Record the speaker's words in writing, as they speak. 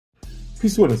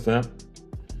Peace with us, fam.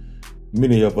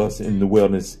 Many of us in the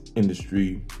wellness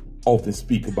industry often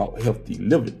speak about healthy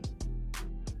living.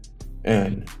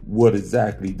 And what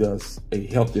exactly does a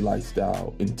healthy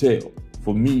lifestyle entail?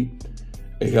 For me,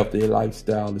 a healthy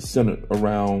lifestyle is centered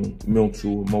around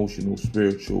mental, emotional,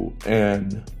 spiritual,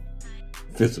 and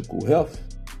physical health.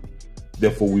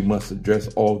 Therefore, we must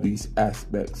address all these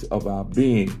aspects of our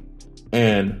being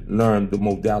and learn the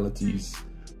modalities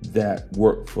that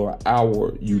work for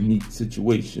our unique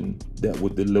situation that will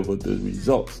deliver the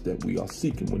results that we are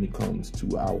seeking when it comes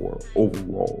to our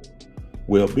overall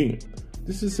well-being.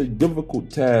 This is a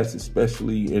difficult task,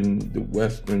 especially in the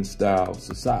Western style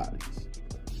societies,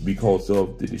 because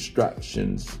of the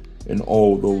distractions and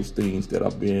all those things that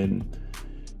have been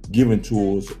given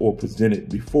to us or presented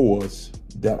before us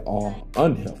that are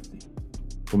unhealthy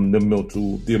from the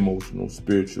mental, the emotional,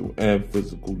 spiritual, and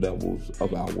physical levels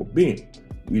of our being.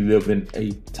 We live in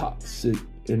a toxic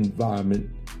environment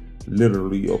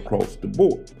literally across the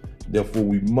board. Therefore,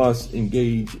 we must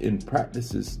engage in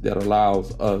practices that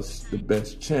allows us the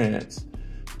best chance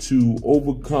to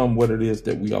overcome what it is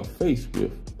that we are faced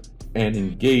with and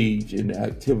engage in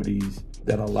activities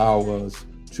that allow us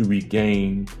to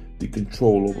regain the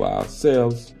control over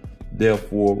ourselves,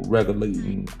 therefore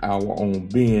regulating our own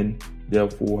being,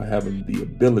 therefore having the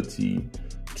ability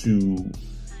to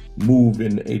move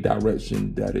in a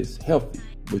direction that is healthy.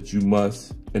 But you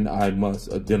must and I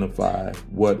must identify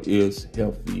what is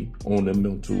healthy on the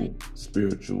mental,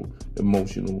 spiritual,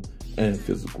 emotional, and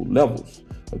physical levels.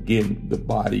 Again, the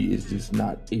body is just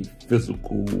not a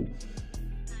physical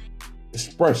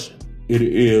expression. It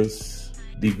is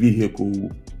the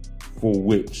vehicle for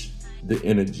which the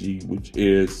energy which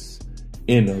is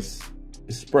in us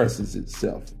expresses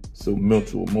itself. So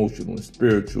mental, emotional, and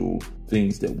spiritual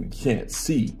things that we can't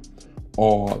see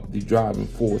are the driving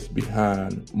force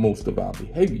behind most of our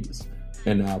behaviors.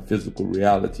 And our physical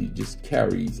reality just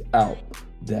carries out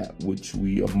that which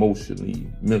we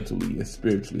emotionally, mentally, and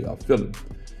spiritually are feeling.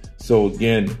 So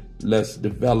again, let's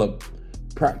develop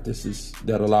practices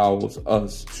that allows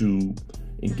us to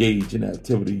engage in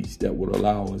activities that would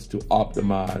allow us to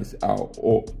optimize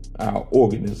our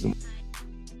organism